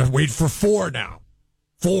 So I got to wait for 4 now.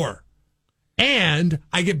 4. And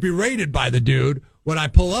I get berated by the dude when I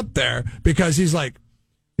pull up there because he's like,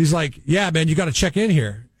 "Yeah, man, you got to check in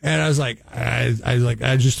here." And I was like, I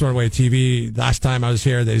just thrown away a TV. Last time I was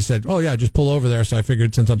here, they said, "Oh yeah, just pull over there." So I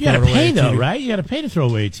figured since I'm throwing away a TV. You got to pay though, right? You got to pay to throw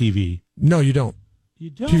away a TV. No, you don't.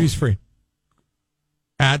 You don't. TV's free.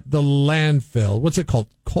 At the landfill. What's it called?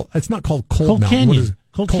 It's not called Cold Mountain. Canyon. What is it?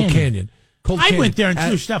 Cold Canyon. I went there and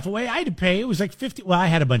threw stuff away. I had to pay. It was like 50. Well, I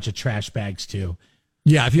had a bunch of trash bags too.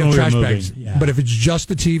 Yeah, if you have trash bags. Yeah. But if it's just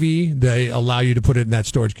the TV, they allow you to put it in that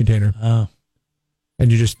storage container. Oh.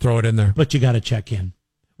 And you just throw it in there. But you got to check in.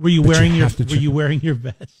 Were you wearing your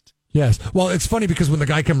vest? Yes. Well, it's funny because when the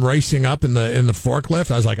guy came racing up in the forklift,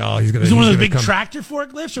 I was like, "Oh, he's going to." Was it one of those big tractor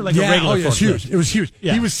forklifts or like a regular forklift? Huge. It was huge.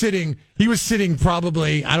 Yeah. He was sitting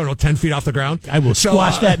probably, I don't know, 10 feet off the ground. I will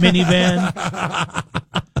squash that minivan.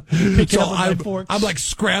 Pick it up with my forks. I'm like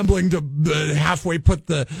scrambling to halfway put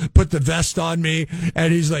the vest on me,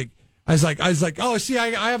 and he's like, I was like, oh, see,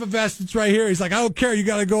 I have a vest. It's right here. He's like, I don't care. You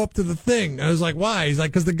got to go up to the thing. I was like, why? He's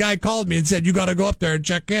like, because the guy called me and said, you got to go up there and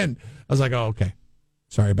check in. I was like, oh, okay.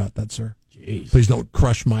 Sorry about that, sir. Jeez. Please don't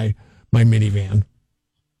crush my minivan.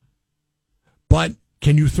 But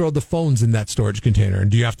can you throw the phones in that storage container?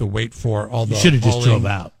 And do you have to wait for all the... You should have just drove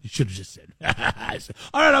out. You should have just said,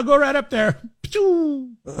 all right, I'll go right up there.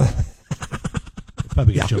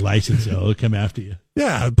 Probably got your license, though. They'll come after you.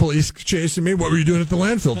 Yeah, police chasing me. What were you doing at the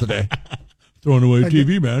landfill today? Throwing away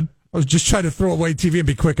TV, man. I was just trying to throw away TV and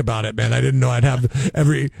be quick about it, man. I didn't know I'd have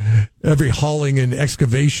every hauling and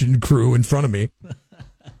excavation crew in front of me.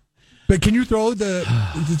 But can you throw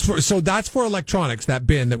so that's for electronics, that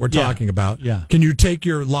bin that we're talking about. Yeah. Can you take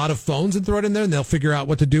your lot of phones and throw it in there and they'll figure out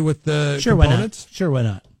what to do with the components? Sure, why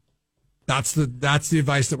not? That's the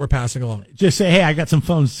advice that we're passing along. Just say, hey, I got some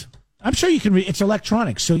phones. I'm sure you can it's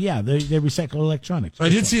electronics. So yeah, they recycle electronics. I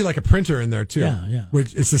did see like a printer in there too. Yeah.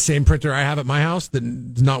 Which it's the same printer I have at my house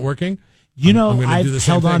that's not working. I've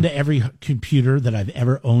held on to every computer that I've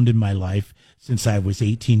ever owned in my life since I was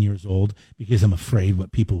 18 years old because I'm afraid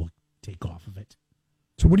what people will take off of it.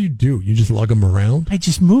 So what do? You just lug them around? I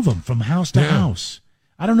just move them from house to house.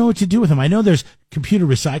 I don't know what to do with them. I know there's computer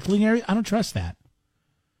recycling area. I don't trust that.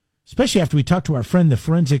 Especially after we talked to our friend, the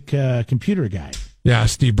forensic computer guy. Yeah,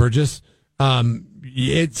 Steve Burgess.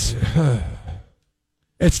 It's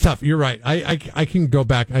tough. You're right. I can go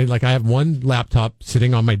back. I have one laptop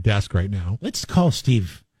sitting on my desk right now. Let's call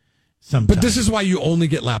Steve sometime. But this is why you only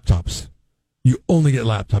get laptops. You only get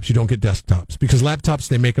laptops. You don't get desktops because laptops,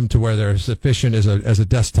 they make them to where they're sufficient as a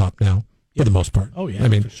desktop now for the most part. Oh yeah,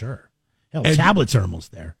 for sure. Hell, tablets are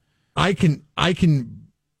almost there. I can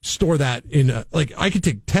store that in I could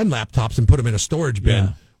take 10 laptops and put them in a storage bin.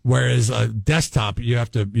 Yeah. Whereas a desktop, you have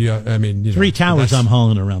to, 3 towers I'm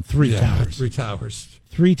hauling around. 3 towers. 3 towers.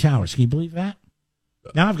 3 towers. Can you believe that?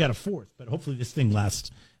 Now I've got a 4th, but hopefully this thing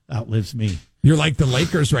outlives me. You're like the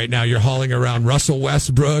Lakers right now. You're hauling around Russell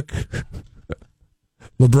Westbrook,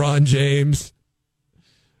 LeBron James,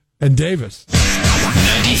 and Davis.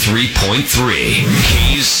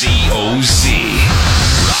 93.3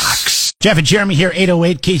 KZOZ rocks. Jeff and Jeremy here,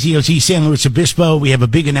 808 KZOZ San Luis Obispo. We have a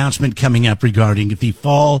big announcement coming up regarding the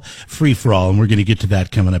fall free-for-all, and we're going to get to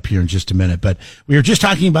that coming up here in just a minute. But we were just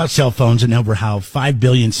talking about cell phones and over how 5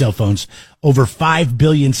 billion cell phones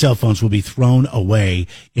will be thrown away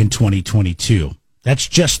in 2022. That's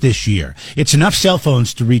just this year. It's enough cell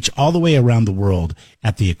phones to reach all the way around the world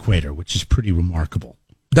at the equator, which is pretty remarkable.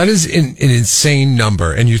 That is an insane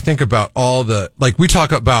number. And you think about all we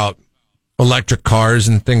talk about electric cars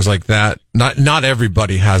and things like that. Not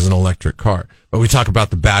everybody has an electric car, but we talk about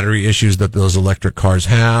the battery issues that those electric cars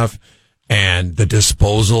have and the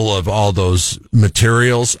disposal of all those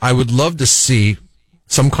materials. I would love to see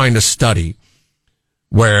some kind of study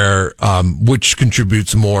where, which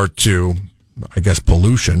contributes more to, I guess,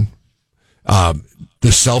 pollution.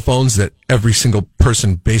 The cell phones that every single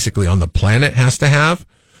person basically on the planet has to have,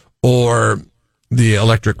 or the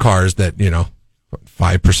electric cars that,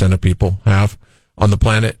 5% of people have on the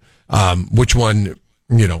planet. Which one,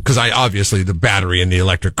 because obviously the battery in the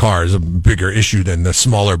electric car is a bigger issue than the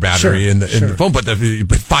smaller battery in the phone. But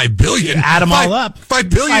 5 billion, you add them all up. 5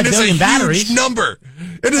 billion is a batteries. Huge number.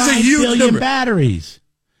 It is a huge 5 billion number. batteries.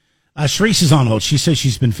 Sharice is on hold. She says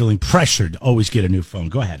she's been feeling pressured to always get a new phone.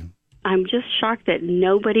 Go ahead. I'm just shocked that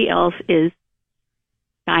nobody else is.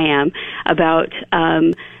 I am about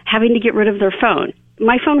having to get rid of their phone.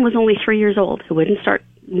 My phone was only 3 years old. It wouldn't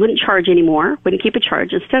charge anymore, wouldn't keep a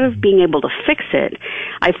charge. Instead of being able to fix it,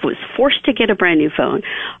 I was forced to get a brand new phone.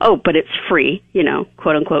 Oh, but it's free,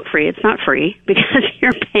 quote unquote free. It's not free because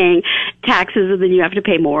you're paying taxes and then you have to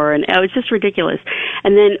pay more, and it's just ridiculous.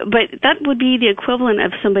 And then, but that would be the equivalent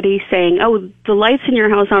of somebody saying, oh, the lights in your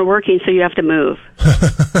house aren't working, so you have to move.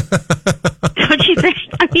 Don't you think?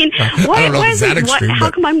 I mean,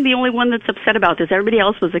 how come I'm the only one that's upset about this? Everybody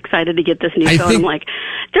else was excited to get this new phone. I'm like,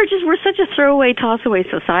 we're such a throwaway, toss-away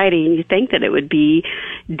society, and you think that it would be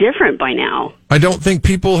different by now. I don't think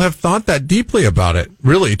people have thought that deeply about it,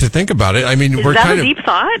 really, to think about it. I mean, is that a deep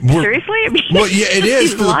thought? Seriously? I mean, well, yeah, it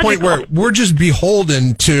is to the point where we're just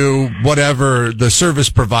beholden to whatever the service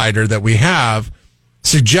provider that we have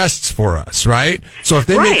suggests for us, right? So if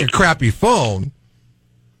they make a crappy phone,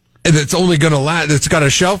 and it's only going to last, it's got a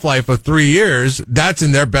shelf life of 3 years, that's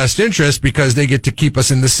in their best interest because they get to keep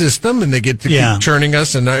us in the system and they get to keep churning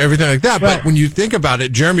us and everything like that. Right. But when you think about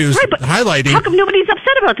it, Jeremy was highlighting. How come nobody's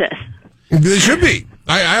upset about this? They should be.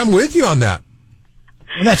 I'm with you on that.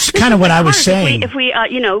 Well, that's kind of what I was saying. If we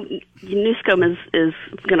Newscomb is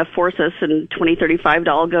going to force us in 2035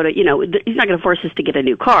 to all go to, he's not going to force us to get a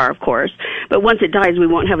new car, of course, but once it dies, we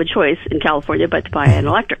won't have a choice in California but to buy an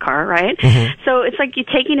electric car, right? Mm-hmm. So it's like you're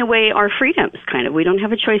taking away our freedoms, kind of. We don't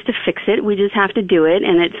have a choice to fix it. We just have to do it.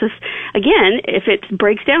 And it's just, again, if it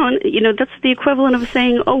breaks down, that's the equivalent of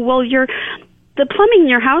saying, oh, well, the plumbing in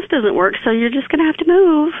your house doesn't work, so you're just going to have to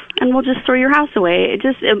move, and we'll just throw your house away.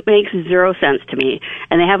 It makes zero sense to me.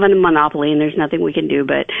 And they have a monopoly, and there's nothing we can do.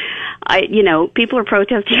 But people are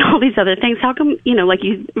protesting all these other things. How come, like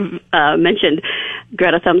you mentioned,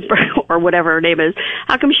 Greta Thunberg or whatever her name is?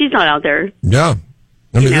 How come she's not out there? Yeah,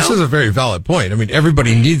 I mean, this is a very valid point. I mean,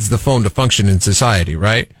 everybody needs the phone to function in society,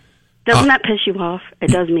 right? Doesn't that piss you off? It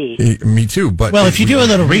does me. Me too. But if you do a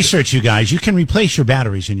little research, you guys, you can replace your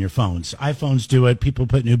batteries in your phones. iPhones do it. People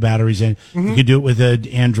put new batteries in. Mm-hmm. You can do it with an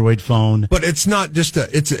Android phone. But it's not just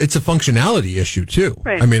it's a functionality issue too.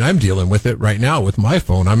 Right. I mean, I'm dealing with it right now with my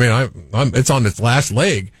phone. I mean, it's on its last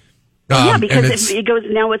leg. Because it goes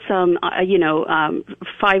now. It's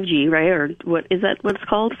 5G, right? Or what is that? What it's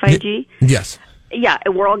called? 5G. Yes. Yeah,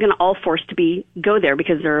 we're all going to all forced to go there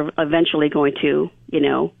because they're eventually going to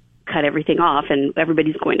cut everything off, and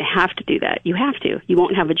everybody's going to have to do that. You have to. You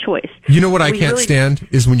won't have a choice. You know what I can't stand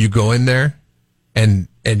is when you go in there and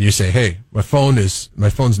you say, "Hey, my phone's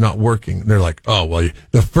not working." And they're like, "Oh, well."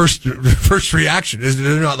 The first reaction is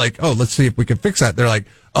they're not like, "Oh, let's see if we can fix that." They're like,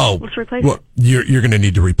 "Oh, let's replace it. You're going to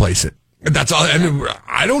need to replace it." That's all. I mean,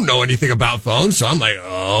 I don't know anything about phones, so I'm like,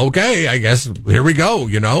 oh, "Okay, I guess here we go."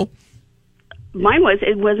 Mine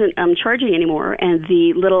wasn't charging anymore, and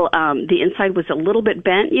the little the inside was a little bit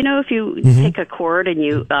bent. If you take a cord and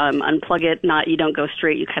you unplug it, you don't go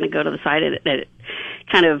straight. You kind of go to the side, and it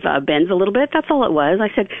kind of bends a little bit. That's all it was. I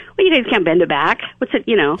said, "Well, you guys can't bend it back." What's it?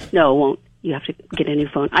 No, it won't. You have to get a new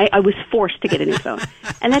phone. I was forced to get a new phone,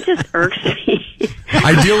 and that just irks me.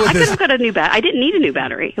 I deal with this. I could have got a new battery. I didn't need a new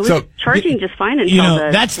battery. It was charging just fine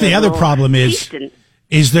until that's the other problem is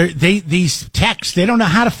these techs, they don't know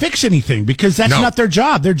how to fix anything because that's not their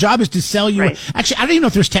job. Their job is to sell you. Right. Actually, I don't even know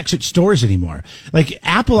if there's techs at stores anymore. Like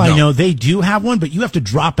Apple, I know they do have one, but you have to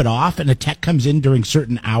drop it off, and a tech comes in during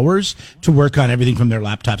certain hours to work on everything from their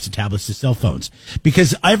laptops to tablets to cell phones.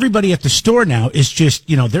 Because everybody at the store now is just,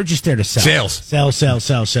 they're just there to sell. Sell.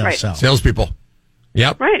 Salespeople.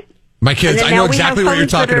 Yep. Right. My kids, I know exactly what you're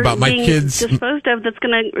talking about. My kids disposed of that's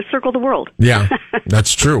going to circle the world. Yeah,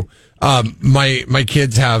 that's true. My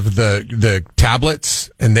kids have the tablets,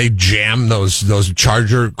 and they jam those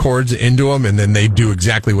charger cords into them, and then they do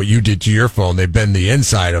exactly what you did to your phone. They bend the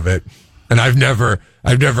inside of it. And I've never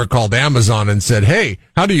called Amazon and said, "Hey,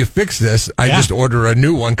 how do you fix this?" I just order a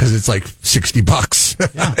new one because it's like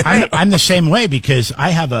 $60. Yeah, I'm the same way because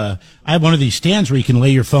I have one of these stands where you can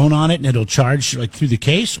lay your phone on it and it'll charge like through the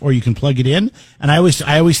case, or you can plug it in. And I always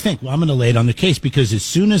think, well, I'm going to lay it on the case because as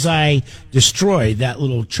soon as I destroy that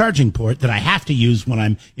little charging port that I have to use when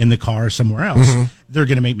I'm in the car or somewhere else, they're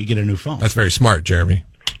going to make me get a new phone. That's very smart, Jeremy.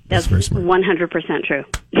 That's very smart. 100% true.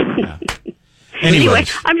 Yeah. Anyway,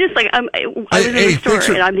 I'm just like, I was in the store,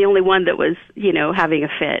 and I'm the only one that was, having a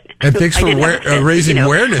fit. And thanks for raising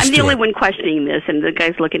awareness. I'm the only one questioning this, and the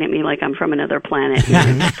guy's looking at me like I'm from another planet.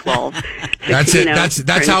 12. That's it.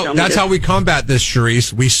 That's how we combat this,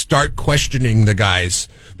 Charisse. We start questioning the guys.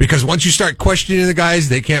 Because once you start questioning the guys,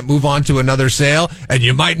 they can't move on to another sale, and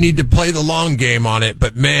you might need to play the long game on it.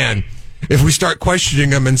 But man, if we start questioning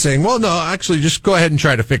them and saying, well, no, actually, just go ahead and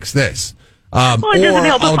try to fix this. Well, it doesn't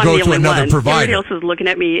help if I'll I'm go the to only another one. provider. Everybody else is looking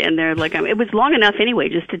at me, and they're like, it was long enough anyway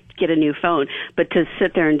just to get a new phone. But to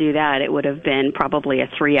sit there and do that, it would have been probably a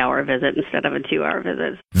 3-hour visit instead of a 2-hour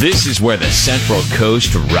visit. This is where the Central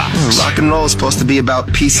Coast rocks. Rock and roll is supposed to be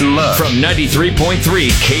about peace and love. From 93.3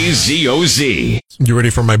 KZOZ. You ready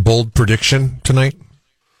for my bold prediction tonight?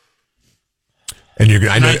 And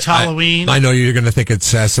Tonight's Halloween. I know you're going to think it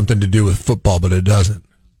has something to do with football, but it doesn't.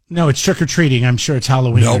 No, it's trick-or-treating. I'm sure it's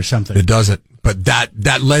Halloween or something. It doesn't. But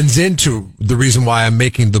that lends into the reason why I'm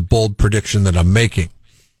making the bold prediction that I'm making.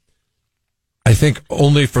 I think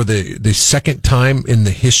only for the second time in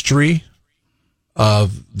the history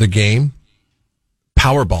of the game,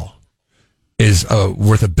 Powerball is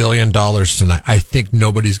worth $1 billion tonight. I think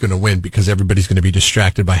nobody's going to win because everybody's going to be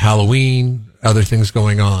distracted by Halloween, other things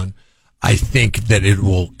going on. I think that it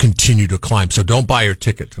will continue to climb. So don't buy your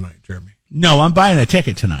ticket tonight, Jeremy. No, I'm buying a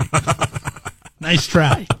ticket tonight. Nice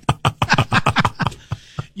try.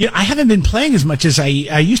 I haven't been playing as much as I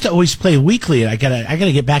used to always play weekly. I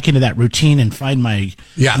gotta get back into that routine and find my.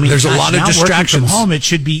 Yeah, there's a lot of distractions. From home, it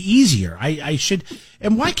should be easier. I should.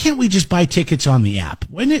 And why can't we just buy tickets on the app?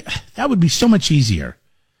 That would be so much easier.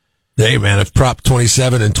 Hey, man, if Prop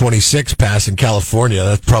 27 and 26 pass in California,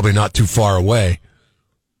 that's probably not too far away.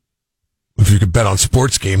 If you could bet on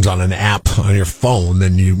sports games on an app on your phone,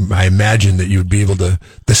 then I imagine that you would be able to.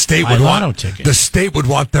 The state would want ticket. The state would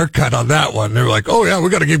want their cut on that one. They're like, "Oh yeah, we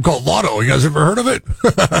got a game called Lotto. You guys ever heard of it?"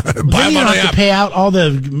 Then you don't have to pay out all the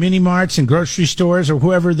mini marts and grocery stores or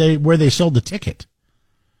where they sold the ticket.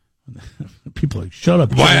 People are like, shut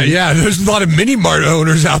up. Well, yeah, there's a lot of mini mart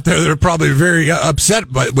owners out there that are probably very upset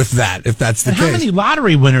with that, if that's the case. How many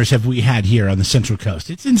lottery winners have we had here on the Central Coast?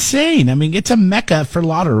 It's insane. I mean, it's a mecca for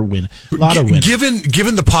lotto winners.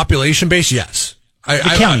 Given the population base, yes.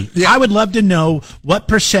 I would love to know what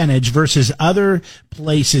percentage versus other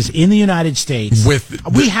places in the United States.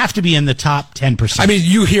 We have to be in the top 10%. I mean,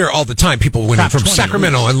 you hear all the time people winning from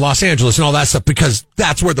Sacramento and Los Angeles and all that stuff because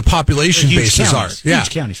that's where the population bases are. Yeah.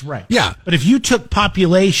 Huge counties, right. Yeah. But if you took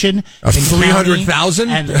population of 300,000,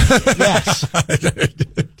 yes,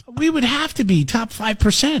 we would have to be top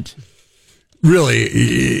 5%. Really,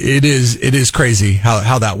 it is crazy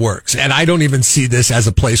how that works. And I don't even see this as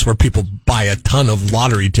a place where people buy a ton of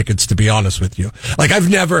lottery tickets, to be honest with you. Like,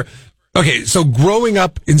 so growing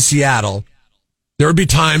up in Seattle, there would be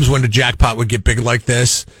times when the jackpot would get big like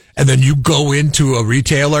this, and then you go into a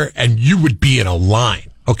retailer and you would be in a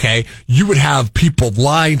line, okay? You would have people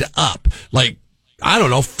lined up, like, I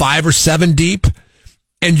don't know, 5 or 7 deep,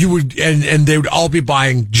 and and they would all be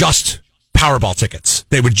buying just Powerball tickets.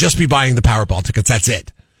 They would just be buying the Powerball tickets. That's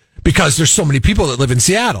it. Because there's so many people that live in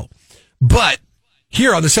Seattle. But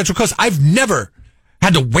here on the Central Coast, I've never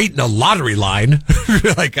had to wait in a lottery line.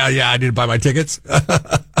 Like, I need to buy my tickets.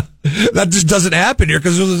 That just doesn't happen here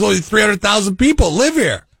because there's only 300,000 people live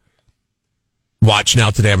here. Watch now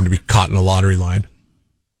today. I'm going to be caught in a lottery line.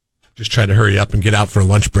 Just trying to hurry up and get out for a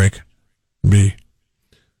lunch break. Be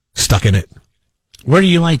stuck in it. Where do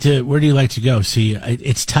you like to go? See,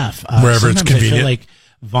 it's tough. Wherever it's convenient. I feel like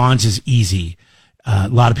Vaughn's is easy. A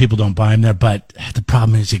lot of people don't buy them there, but the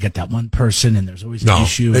problem is you get that one person, and there's always an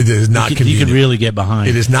issue. It is not convenient. You can really get behind.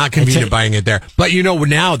 It is not convenient buying it there. But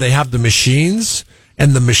now they have the machines,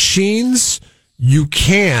 and the machines you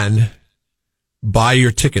can buy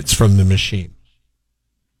your tickets from the machine.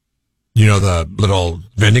 You know the little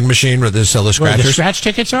vending machine where they sell the scratchers. Where the scratch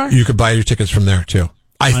tickets are? You could buy your tickets from there too.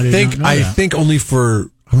 I think only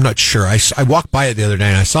for, I'm not sure. I walked by it the other day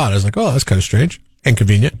and I saw it. I was like, oh, that's kind of strange and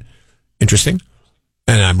convenient. Interesting.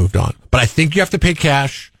 And I moved on. But I think you have to pay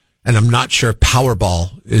cash, and I'm not sure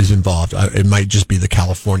Powerball is involved. It might just be the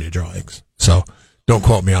California drawings. So don't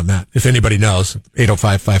quote me on that. If anybody knows,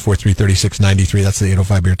 805-543-3693. That's the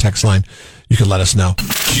 805 text line. You can let us know.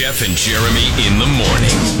 Jeff and Jeremy in the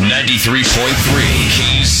morning. 93.3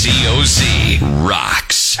 KZOZ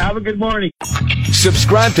rocks. Have a good morning.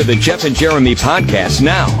 Subscribe to the Jeff and Jeremy podcast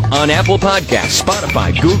now on Apple Podcasts,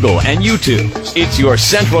 Spotify, Google, and YouTube. It's your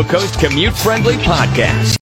Central Coast commute-friendly podcast.